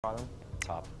Bottom,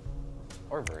 top,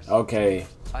 or verse. Okay.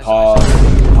 Pause.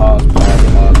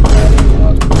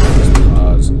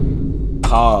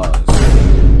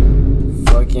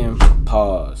 Fucking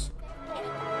pause.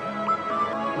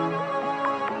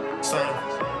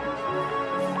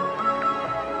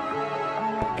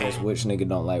 Guess which nigga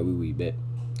don't like wee bet?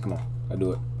 Come on, I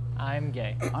do it. I'm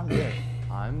gay. I'm gay.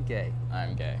 I'm gay.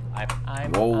 I'm gay.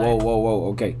 Whoa.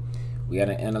 Okay, we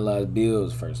gotta analyze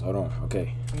bills first. Hold on.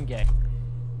 Okay. I'm gay.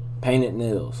 Painted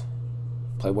nails.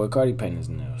 Playboy Cardi painted his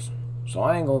nails. So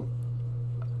I ain't gonna.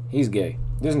 He's gay.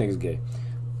 This nigga's gay.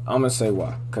 I'm gonna say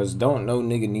why. Cause don't no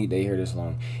nigga need their hair this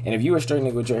long. And if you a straight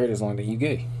nigga with your hair this long, then you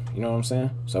gay. You know what I'm saying?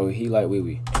 So he like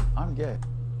wee. I'm gay.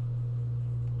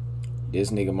 This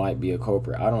nigga might be a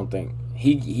culprit. I don't think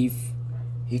he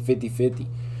 50-50.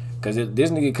 Cause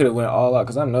this nigga could have went all out.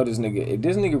 Cause I know this nigga. If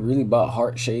this nigga really bought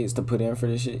heart shades to put in for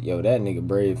this shit, yo, that nigga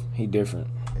brave. He different.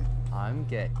 I'm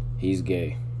gay. He's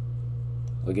gay.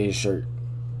 Look at his shirt.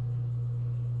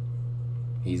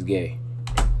 He's gay.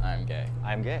 I'm gay.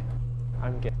 I'm gay.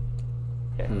 I'm gay.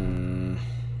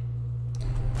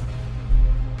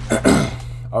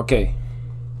 Okay.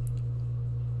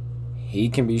 He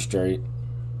can be straight.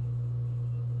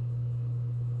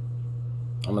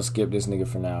 I'm gonna skip this nigga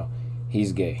for now.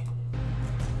 He's gay.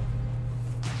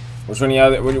 Which one of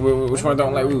y'all? Which one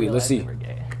don't like wee? Let's see.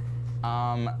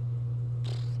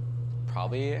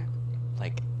 Probably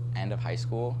like end of high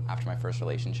school after my first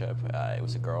relationship. It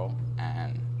was a girl,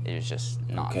 and it was just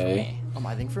not for me.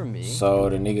 I think for me. So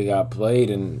the nigga got played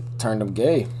and turned him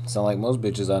gay. Sound like most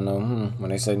bitches I know. When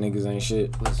they say niggas ain't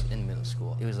shit. It was in middle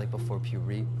school. It was like before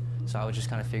puberty. So I was just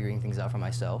kind of figuring things out for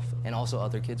myself. And also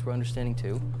other kids were understanding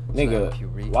too. So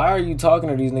Nigga, why are you talking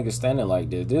to these niggas standing like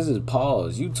this? This is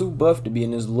pause. You too buff to be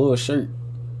in this little shirt.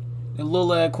 This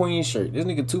little ass queen shirt. This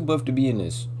nigga too buff to be in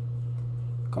this.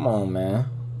 Come on, man.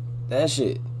 That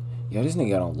shit. Yo, this nigga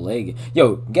got on leg.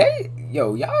 Yo, gay.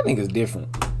 Yo, y'all niggas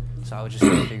different. So I was just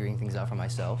kind of figuring things out for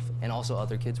myself. And also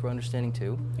other kids were understanding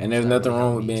too. And there's nothing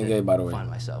wrong with being gay, by the way. Find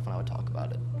myself and I would talk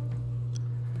about it.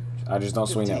 I just don't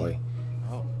swing that way.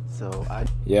 So I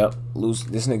Yep,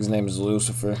 this nigga's name is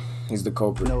Lucifer. He's the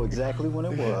culprit. know exactly when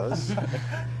it was.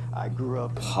 I grew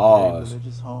up in a Pause. very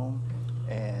religious home,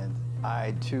 and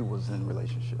I too was in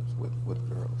relationships with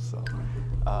girls. So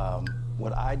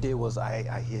what I did was I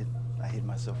hid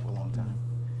myself for a long time.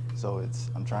 So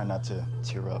I'm trying not to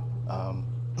tear up.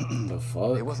 The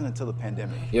fuck? It wasn't until the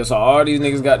pandemic. Yo, so all these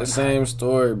niggas got the same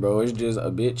story, bro. It's just a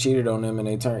bitch cheated on them and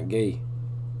they turned gay.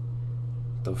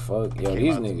 The fuck? Yo,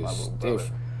 these niggas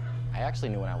different. I actually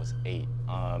knew when I was 8.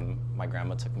 My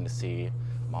grandma took me to see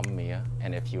Mamma Mia,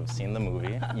 and if you've seen the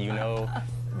movie, you know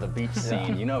the beach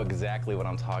scene, you know exactly what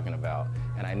I'm talking about.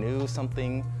 And I knew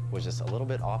something was just a little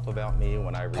bit off about me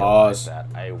when I realized that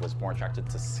I was more attracted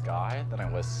to Sky than I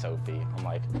was Sophie. I'm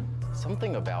like,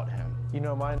 something about him. You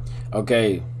know mine?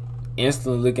 Okay,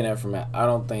 instantly looking at from that, I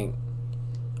don't think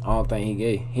he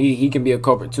gay. He can be a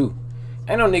culprit too.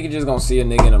 Ain't no nigga just gonna see a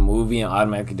nigga in a movie and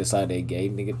automatically decide they gay,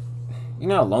 nigga. You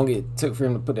know how long it took for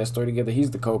him to put that story together? He's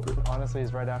the culprit. Honestly,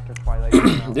 it's right after Twilight.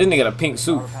 This nigga got a pink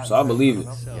suit, so I believe it.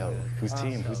 Yo, whose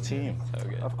team? Whose team? So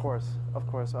good. Of course.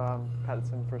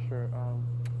 Pattinson for sure.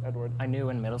 Edward. I knew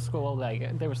in middle school,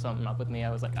 like, there was something up with me. I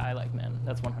was like, I like men.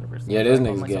 That's 100%. Yeah, this I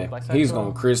called nigga's myself gay. He's bisexual,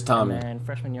 on Chris timing. And then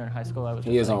freshman year in high school, I was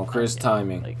He just is like, on Chris I'm gay.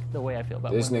 timing. Like, the way I feel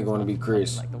about This women nigga wanna is be not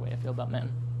Chris. like the way I feel about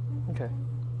men. Okay.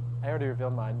 I already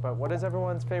revealed mine, but what is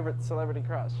everyone's favorite celebrity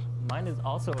crush? Mine is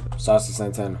also a Saucy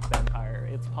Santana. vampire.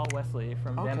 It's Paul Wesley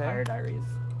from Okay. Vampire Diaries.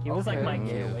 He was like my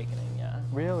gay awakening, yeah.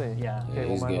 Really? Yeah. Okay,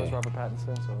 well he's mine was gay. Robert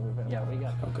Pattinson, so we'll move in. Yeah, we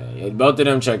got Okay, yeah, both of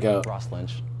them check out. Ross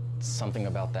Lynch, something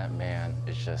about that man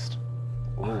is just,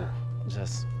 ooh,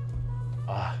 just,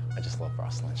 I just love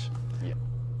Ross Lynch. Yeah.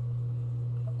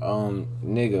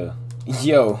 Nigga,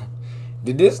 yo,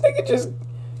 did this nigga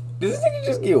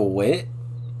just get wet?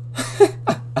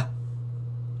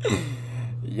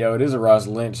 Yo, this is Ross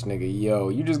Lynch, nigga. Yo,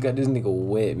 you just got this nigga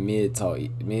wet mid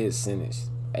sentence.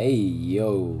 Hey,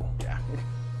 yo. Yeah.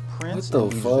 Prince What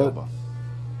and the Idris fuck? Elba.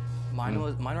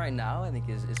 Mine right now, I think,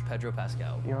 is Pedro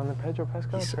Pascal. You're on the Pedro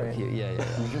Pascal He's so train. cute. Yeah,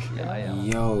 I am.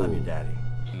 Yo. Daddy.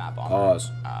 Matt Bomber.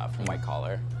 Pause. From White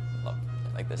Collar. Love,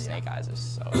 like the snake eyes are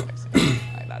so sexy.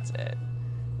 Like, that's it.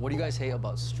 What do you guys hate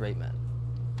about straight men?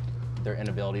 Their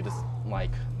inability to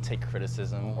like take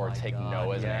criticism or my take God,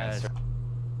 no as an yes. answer.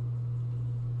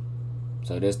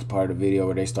 So that's the part of the video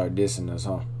where they start dissing us,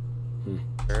 huh?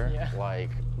 Yeah. Like,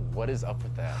 what is up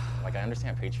with that? Like, I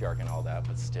understand patriarchy and all that,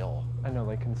 but still, I know,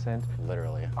 like consent.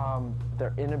 literally.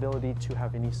 Their inability to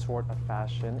have any sort of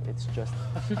fashion. It's just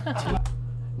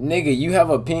Nigga, you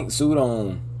have a pink suit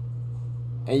on,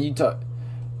 and you talk.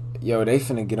 Yo, they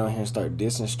finna get on here and start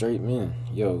dissing straight men.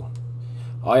 Yo.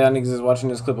 All y'all niggas is watching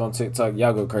this clip on TikTok.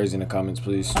 Y'all go crazy in the comments,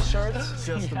 please. Shirts,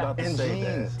 Just about to say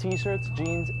that. T-shirts,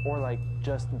 jeans, or like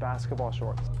just basketball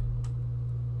shorts.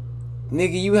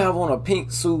 Nigga, you have on a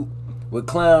pink suit with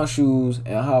clown shoes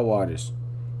and hot waters.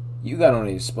 You got on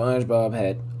a SpongeBob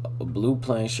hat, a blue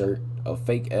plain shirt, a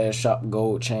fake ass shop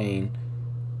gold chain.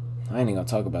 I ain't even gonna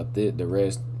talk about the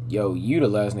rest. Yo, you the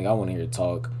last nigga I wanna hear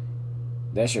talk.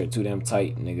 That shirt too damn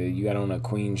tight, nigga. You got on a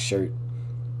queen shirt.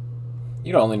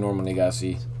 You the only normal nigga I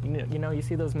see. You know, you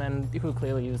see those men who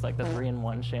clearly use like the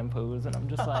 3-in-1 shampoos, and I'm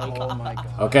just like, Oh my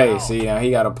god. Okay, see, now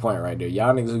he got a point right there.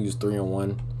 Y'all niggas who use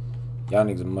 3-in-1, y'all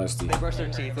niggas are musty. They brush their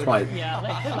teeth. It's like yeah,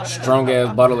 like, strong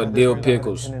ass bottle of dill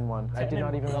pickles. 10-in-1. I did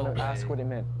not even want to ask what it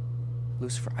meant.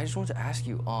 Lucifer, I just wanted to ask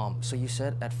you, so you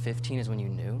said at 15 is when you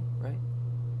knew, right?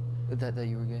 That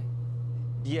you were gay?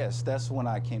 Yes, that's when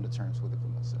I came to terms with it for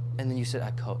myself. And then you said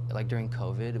like during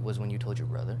COVID was when you told your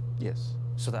brother? Yes.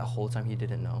 So that whole time he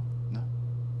didn't know? No.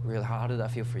 Really? How did that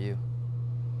feel for you?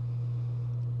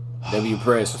 W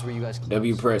press. Were you guys close?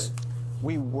 W press.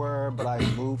 We were, but I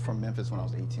moved from Memphis when I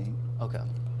was 18. Okay.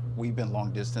 We've been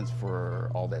long distance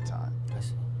for all that time. I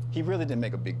see. He really didn't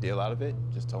make a big deal out of it.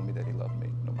 Just told me that he loved me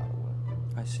no matter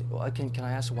what. I see. Well, can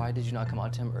I ask why did you not come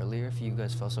out to him earlier if you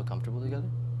guys felt so comfortable together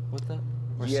with that?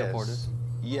 Or supportive?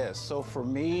 Yes. So for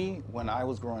me, when I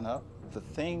was growing up, the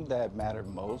thing that mattered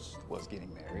most was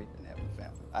getting married and having a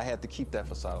family. I had to keep that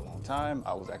facade a long time.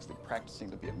 I was actually practicing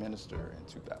to be a minister in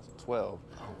 2012,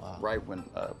 right when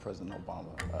President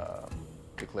Obama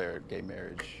declared gay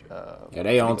marriage. Yeah,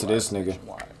 they on to this nigga.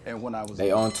 nationwide. And when I was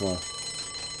They on to him.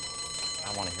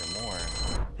 I want to hear more.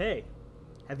 Hey,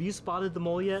 have you spotted the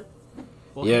mole yet?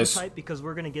 Well, Yes. hang tight because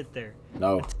we're gonna get there.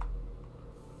 No.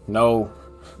 No.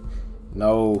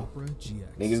 No.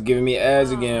 Niggas giving me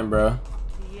ads again, bro.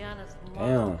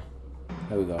 Damn.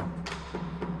 There we go.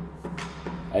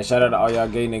 Hey, shout out to all y'all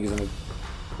gay niggas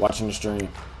watching the stream.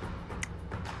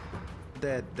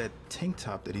 that tank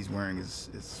top that he's wearing is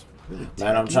really tacky.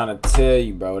 Man, I'm trying to tell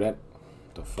you, bro. That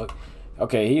the fuck.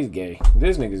 Okay, he's gay.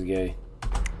 This nigga's gay.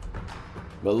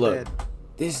 But look,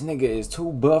 this nigga is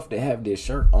too buff to have this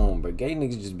shirt on, but gay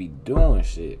niggas just be doing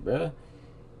shit, bro.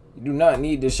 You do not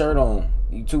need this shirt on.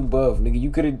 You too buff, nigga. You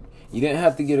didn't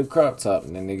have to get a crop top,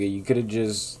 nigga. You could have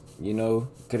just,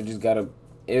 got a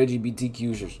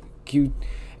LGBTQ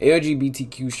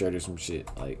shirt or some shit.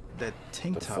 Like that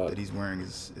tank top that he's wearing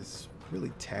is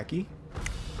really tacky.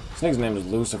 This nigga's name is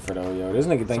Lucifer though, yo. This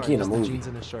nigga think he in a movie. Jeans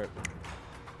in his shirt.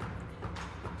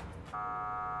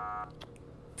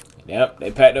 Yep,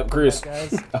 they packed up Chris.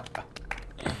 guys.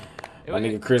 My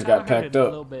nigga Chris got packed A up.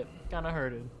 little bit, kind of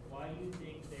hurted. Why do you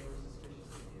think they were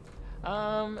suspicious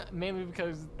of you? Mainly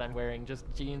because I'm wearing just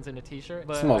jeans and a t-shirt. It's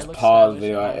But the most I look paused stylish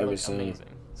video and I I ever look seen. Amazing,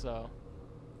 so.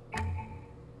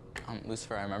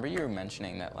 Lucifer, I remember you were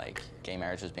mentioning that like gay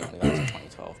marriage was being legalized in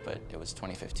 2012, but it was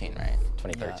 2015, right?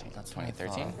 2013. Yeah, that's what I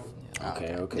 2013? thought.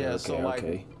 Okay, Oh, okay, Yeah, okay, so like,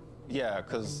 okay. yeah,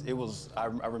 because it was. I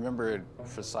remember it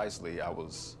precisely. I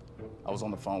was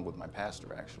on the phone with my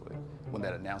pastor actually when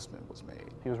that announcement was made.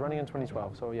 He was running in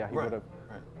 2012, so yeah, he Right. would have.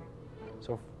 Right.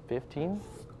 So 15?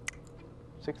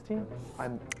 16?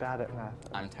 I'm bad at math.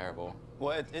 I'm terrible.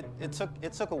 Well, it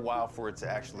took a while for it to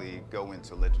actually go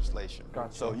into legislation.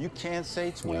 Gotcha. So you can say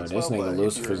Yo, 2012. this but nigga if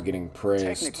Lucifer's you're- getting pressed.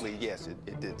 Technically, yes,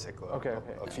 it did take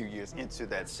a few years into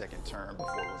that second term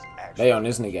before it was actually. They on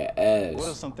this nigga What are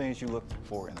ass. some things you look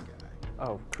for in a guy?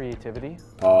 Oh, creativity,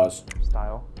 Pause.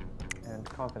 style, and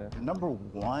confidence. Number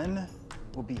one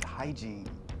will be hygiene.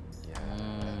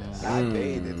 I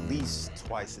bathe at least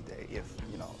twice a day, if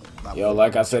you know. not Yo, more.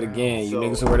 like I said again, you So-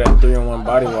 niggas who wear that 3-in-1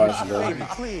 body wash, bro. Baby,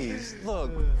 please,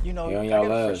 look, you know, They on I y'all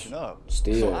gotta ass. freshen up.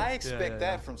 Still. So I expect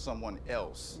that from someone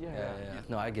else. Yeah. Yeah.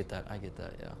 No, I get that.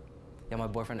 Yeah. Yeah, my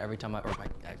boyfriend, or my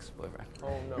ex-boyfriend. Oh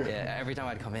no. Yeah, every time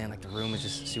I'd come in, like the room was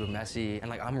just super messy, and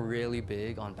like I'm really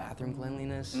big on bathroom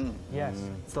cleanliness. Yes,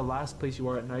 it's the last place you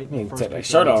are at night. He need to first take that place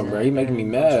shirt you off, leave. bro. He making me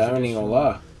And mad. I ain't even traditional gonna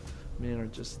lie. Men are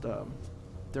just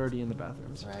dirty in the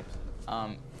bathrooms.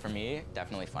 Right. For me,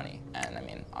 definitely funny, and I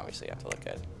mean, obviously you have to look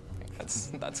good. Like,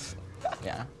 that's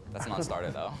yeah, that's not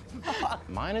started though.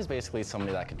 Mine is basically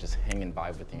somebody that could just hang and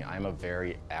vibe with me. I'm a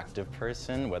very active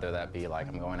person, whether that be like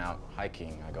I'm going out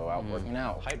hiking, I go out working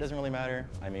out. Height doesn't really matter.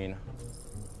 I mean,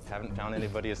 haven't found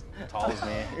anybody as tall as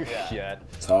me yet.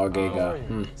 Tall gay guy.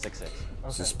 6'6".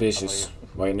 Suspicious.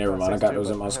 Wait, never mind. I got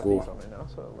those in my school. Right now,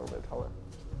 so a little bit taller.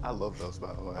 I love those,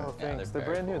 by the way. Oh, Yeah, thanks. they're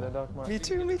They're brand very new. cool. They're Doc Martens.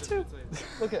 Me too.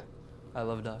 Look at. I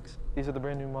love ducks. These are the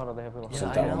brand new model. They have little. Yeah,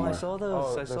 Sent I that know. one I more. saw Oh,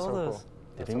 those. I they're saw so those. cool.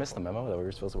 Did we miss the memo that we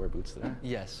were supposed to wear boots today?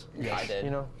 Yes. I did.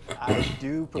 You know. I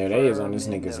do prefer Yo, they is on this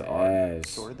men nigga's that are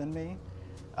ass. shorter than me,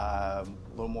 A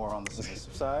little more on the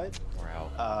submissive side. We're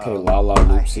out. Okay, Lala I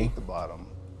Loopsy. hate the bottom.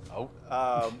 Oh.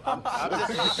 I'm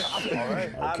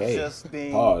Okay.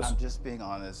 I'm just being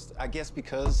honest. I guess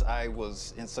because I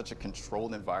was in such a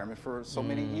controlled environment for so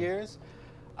many years,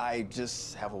 I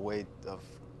just have a way of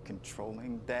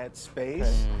controlling that space.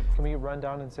 Okay. Can we run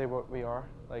down and say what we are?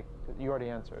 Like, you already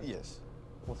answered. Yes.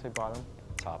 We'll say bottom.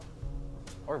 Top.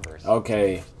 Or verse.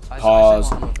 Okay. I Pause.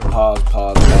 say mama Pause.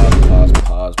 Pause. Pause.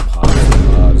 Pause. Pause.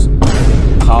 Pause.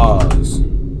 Pause.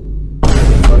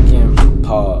 Fucking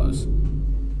pause.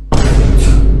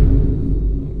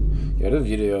 Yo, this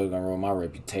video is gonna ruin my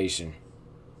reputation.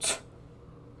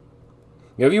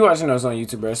 Yo, if you watching us on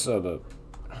YouTube, bro, sub up.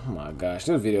 Oh my gosh,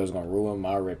 this video is gonna ruin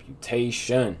my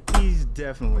reputation. He's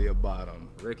definitely a bottom.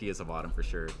 Ricky is a bottom for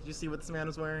sure. Did you see what this man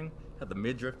was wearing? Had the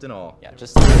midriff and all. Yeah,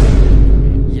 just.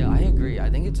 Yeah, I agree. I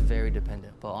think it's very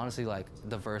dependent. But honestly, like,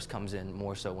 the verse comes in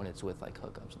more so when it's with, like,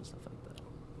 hookups and stuff like that.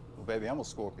 Well, baby, I'm a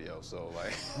Scorpio, so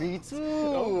like. Me too.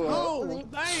 Oh,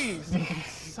 nice.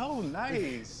 So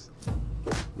nice.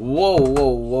 Whoa, whoa,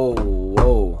 whoa,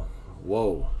 whoa,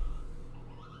 whoa.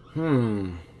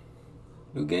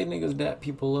 Do gay niggas dap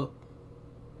people up?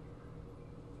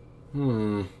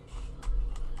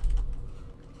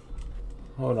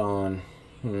 Hold on.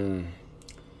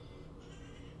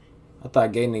 I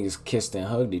thought gay niggas kissed and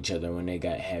hugged each other when they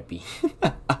got happy.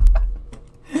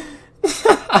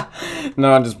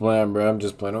 No, I'm just playing, bro. I'm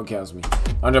just playing. Don't cancel me.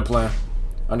 I'm just playing.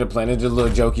 I'm just playing. It's just a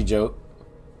little jokey joke.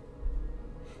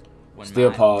 When Still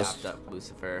Matt pause. dapped up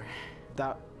Lucifer.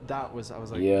 That was, I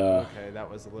was like, Yeah. okay, that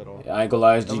was a little. I ain't gonna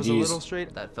lie, it's That was a little GG's.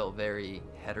 straight. That felt very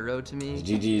hetero to me.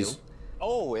 GG's.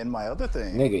 Oh, and my other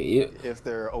thing. Nigga, If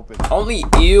they're open. only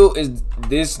ill is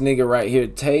this nigga right here.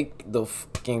 Take the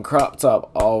fucking crop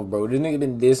top off, bro. This nigga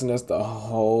been dissing us the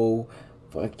whole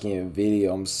fucking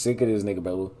video. I'm sick of this nigga,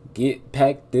 bro.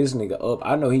 Pack this nigga up.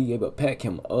 I know he gave but pack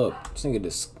him up. This nigga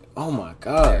just, oh my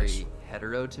gosh. Very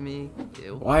hetero to me.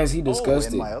 Ew. Why is he Oh,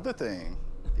 disgusted? and my other thing.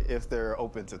 If they're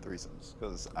open to threesomes,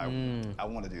 because I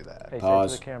want to do that. Hey, say it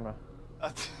Pause. to the camera.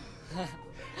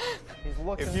 He's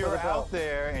looking If for you're the belt. out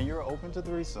there and you're open to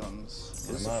threesomes,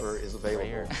 Lucifer is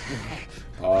available.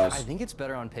 I Pause. think it's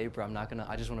better on paper.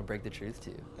 I just want to break the truth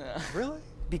to you. Really?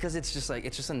 Because it's just like,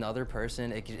 it's just another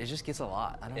person. It just gets a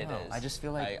lot. I don't It know. is. I just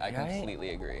feel like, I right? completely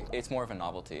agree. It's more of a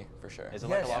novelty for sure. Is it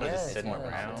like a lot of Yes, just sitting yes.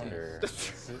 around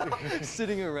or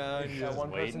Sitting around. Yeah,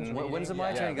 one person's waiting. waiting. When's the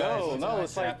my Yeah. turn, guys? No,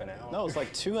 it's like tapping out. no, it's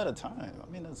like 2 at a time.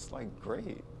 I mean, that's like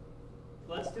great.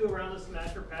 Let's do a round of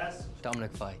smash or pass.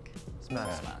 Dominic Fike.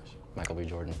 Smash. Michael B.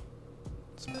 Jordan.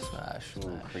 Smash.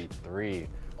 Ooh, Creed 3.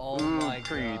 Oh my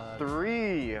Creed god.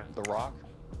 3. The Rock.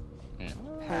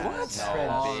 Pass.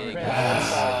 No. Big.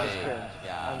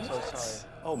 Yeah. I'm so sorry.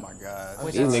 Oh my God.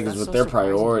 Wait, These that's- niggas that's with so their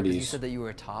surprising, because priorities. You said that you were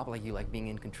a top, like you like being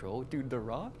in control. Dude, The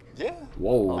Rock? Yeah.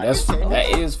 Whoa, I that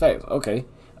understand. is facts. Okay.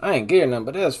 I ain't getting nothing,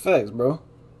 but that's facts, bro.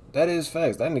 That is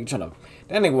facts. That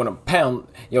nigga wanna pound.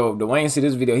 Yo, Dwayne see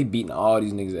this video, he beating all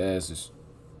these niggas' asses.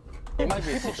 He might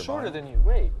be a People super shorter bottom. than you.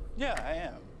 Wait. Yeah, I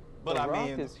am. But The I Rock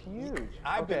mean, is huge.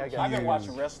 I've Okay, I been get I've it. been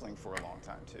watching wrestling for a long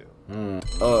time too.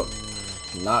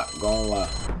 Not gonna lie.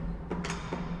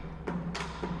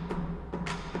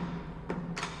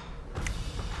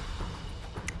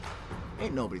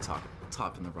 Ain't nobody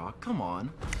topping The Rock. Come on.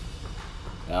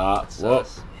 Whoop.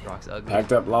 Sus. Rock's ugly.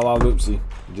 Packed up Lala Loopsy.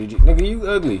 GG. Nigga, you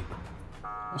ugly.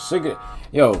 I'm sick of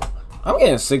Yo, I'm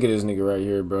getting sick of this nigga right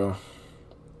here, bro.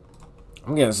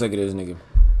 I'm getting sick of this nigga.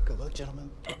 Good luck,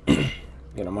 gentlemen.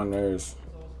 Get on my nerves.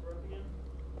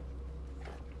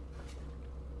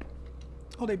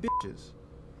 Oh, they bitches.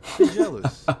 They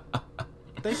jealous.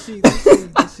 they see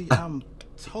I'm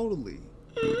totally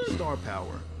star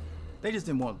power. They just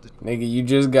didn't want to. Nigga, you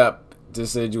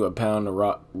just said you a pound of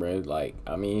rock, bro. Like,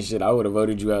 I mean, shit, I would have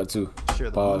voted you out too. Share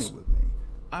the Pause. money with me.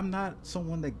 I'm not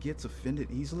someone that gets offended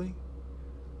easily,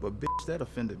 but bitch, that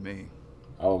offended me.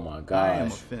 Oh my I am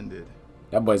gosh. offended.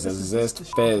 That boy's a This is zest the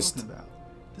shit I'm fest. talking about.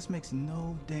 This makes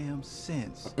no damn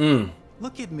sense.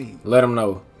 Look at me. Let him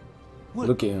know. What?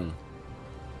 Look at him.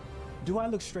 Do I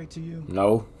look straight to you?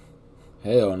 No.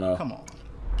 Hell no. Come on.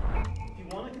 If you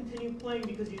want to continue playing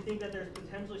because you think that there's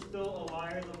potentially still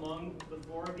alliers among the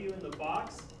 4 of you in the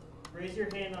box, raise your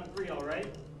hand on 3, all right?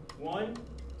 1,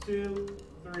 2,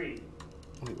 3.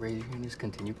 Wait, raise your hand and just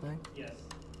continue playing? Yes.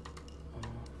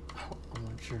 I'm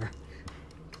not sure.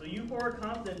 So you 4 are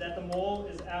confident that the mole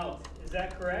is out. Is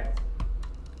that correct?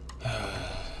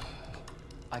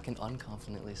 I can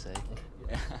unconfidently say.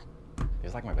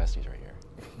 He's like my besties right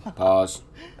here. Pause.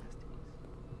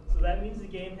 So that means the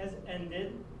game has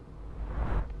ended.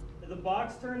 If the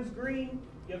box turns green,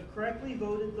 you have correctly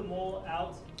voted the mole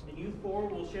out and you four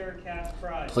will share a cash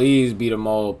prize. Please be the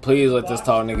mole. Please let this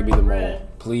tall nigga be the mole.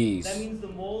 Red, Please. That means the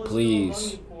mole is Please. still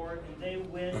among you four, and they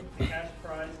win the cash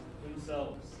prize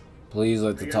themselves. Please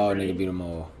let the tall ready? nigga be the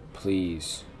mole.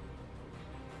 Please.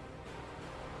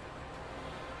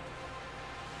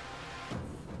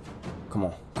 Come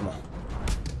on, come on.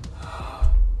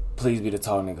 Please be the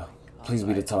tall nigga. Please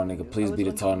be the tall nigga. Please be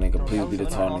the tall nigga. Please be the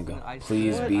tall nigga.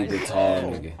 Please be the tall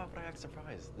nigga. Why would I act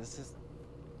surprised? This is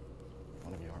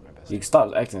one of you are my best. You can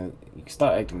stop acting. You can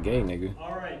stop acting gay, nigga.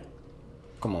 All right.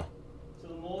 Come on. So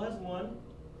the mole has won.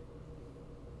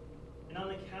 And on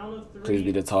the count of 3, Please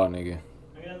be the tall nigga.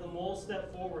 I'm gonna have the mole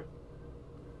step forward.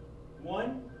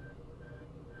 1,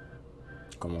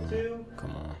 Come on. 2,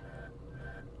 Come on.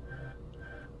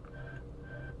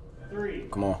 3.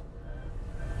 Come on.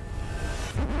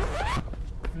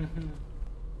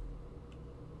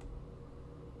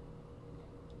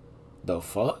 The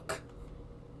fuck?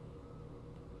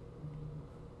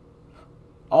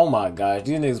 Oh my gosh,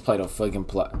 these niggas played a fucking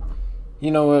plot.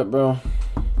 You know what, bro?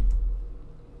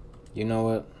 You know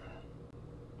what?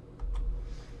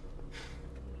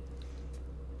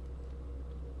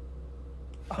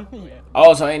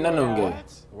 Oh, so ain't none of them gay.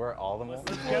 We're all the moles.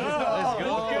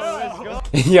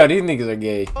 Yeah, these niggas are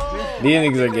gay. These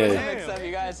niggas are gay. Next up,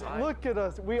 you guys. Look at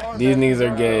us. We are. These niggas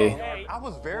are gay. I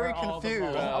was very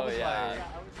confused. I Oh was yeah.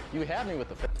 You had me with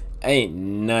the. Ain't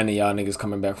none of y'all niggas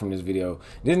coming back from this video.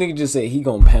 This nigga just said he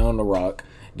gonna pound the rock.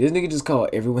 This nigga just called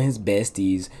everyone his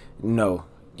besties. No.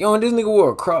 Yo, and this nigga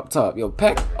wore a crop top. Yo,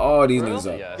 pack all these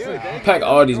niggas up. Yes. Pack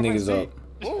all these niggas up.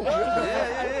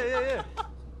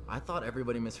 I thought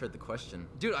everybody misheard the question.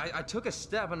 Dude, I took a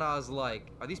step and I was like,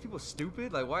 are these people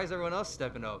stupid? Like, why is everyone else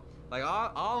stepping up? Like,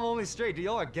 I'm only straight. Dude,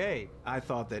 y'all are gay. I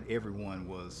thought that everyone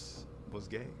was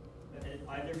gay. Have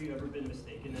either of you ever been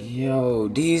mistaken? Yo,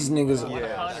 these niggas.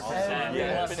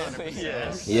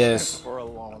 Yes. Yes. For a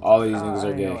long time. All these niggas are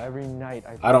I know, gay. every night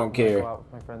I don't when care. go out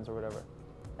with my friends or whatever.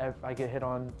 I get hit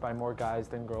on by more guys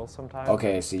than girls sometimes.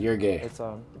 Okay, so you're gay. It's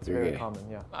You're very gay. common,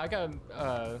 yeah. I got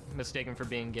mistaken for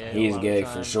being gay. He's a lot gay of the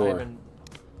for time. sure.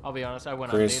 I'll be honest, I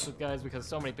went Chris. on dates with guys because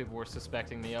so many people were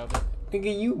suspecting me of it.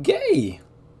 Nigga, you gay.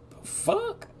 The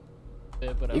fuck?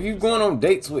 But I If was you just going like, on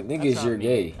dates with "That's niggas, not you're me."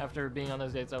 gay. After being on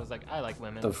those dates, I was like, I like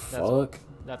women. The fuck?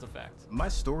 That's a fact. My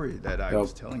story that I Yo,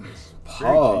 was telling is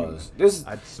very Pause. genuine. This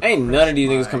I ain't none of these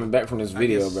niggas suppressed coming back from this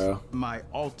video, I guess bro. My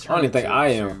alternative I don't even think I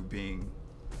to am. being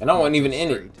And I wasn't even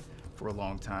in it. straight for a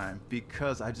long time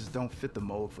because I just don't fit the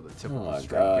mold for the typical my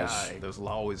straight gosh. guy. There's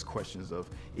always questions of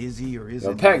is he or Yo,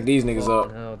 isn't pack he? these niggas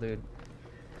up. No, dude.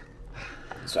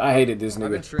 So I hated this I've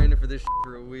been nigga. training for this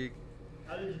for a week.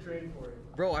 How did you train for it?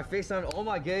 Bro, I FaceTimed all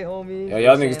my gay homies. Yo,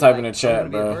 y'all saying, niggas type in like, the chat,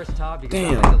 I'm gonna bro. Be a verse top because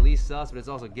Damn. I'm like the least sus, but it's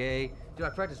also gay. Dude, I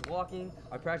practiced walking.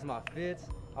 I practiced my fits.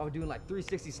 I was doing like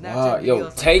 360 Snapchat Wow, videos. yo,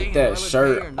 like, take damn, that do I look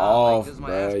shirt gay or not? off, Like, does my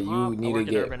bro. ass You pop? need I to work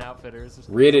at get Urban Outfitters. There's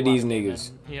rid a of lot these gay men.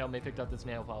 niggas. He helped me pick up this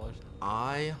nail polish.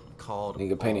 I called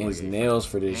Nigga painting all his my gay nails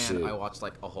friends, for this and shit. I watched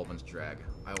like a whole bunch of drag.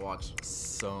 I watched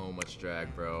so much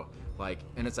drag, bro. Like,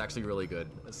 and it's actually really good.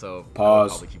 So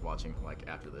Pause. I'll probably keep watching like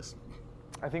after this.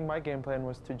 I think my game plan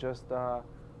was to just not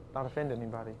offend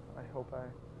anybody. I hope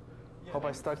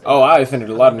I stuck to Oh, that. I offended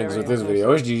a lot of niggas Very with this inclusive.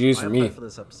 video. It's GG's for I'm me. hyped for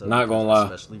this episode Not gonna because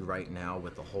lie. especially right now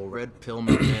with the whole red pill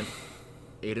movement,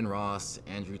 Aiden Ross,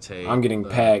 Andrew Tate. I'm getting the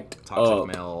packed toxic up.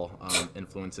 male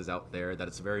influences out there. That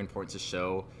it's very important to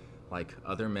show, like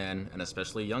other men and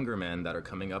especially younger men that are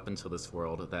coming up into this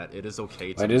world, that it is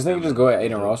okay to. Wait, be this nigga just feminine. go at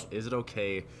Aiden Ross? Is it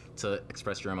okay to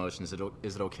express your emotions?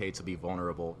 Is it okay to be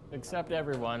vulnerable? Accept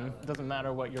everyone. Doesn't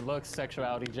matter what your looks,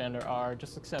 sexuality, gender are.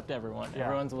 Just accept everyone. Yeah.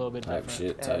 Everyone's a little bit Type different.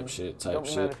 shit, type And shit, don't type be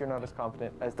mad shit. if you're not as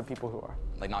confident as the people who are.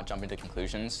 Like not jumping to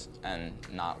conclusions and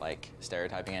not like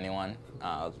stereotyping anyone,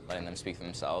 letting them speak for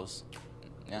themselves.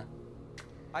 Yeah.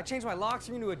 I changed my lock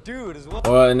screen to a dude as well.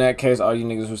 Well, in that case, all you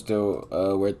niggas who still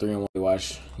wear 3-in-1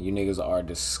 wash, you niggas are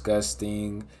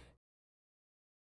disgusting.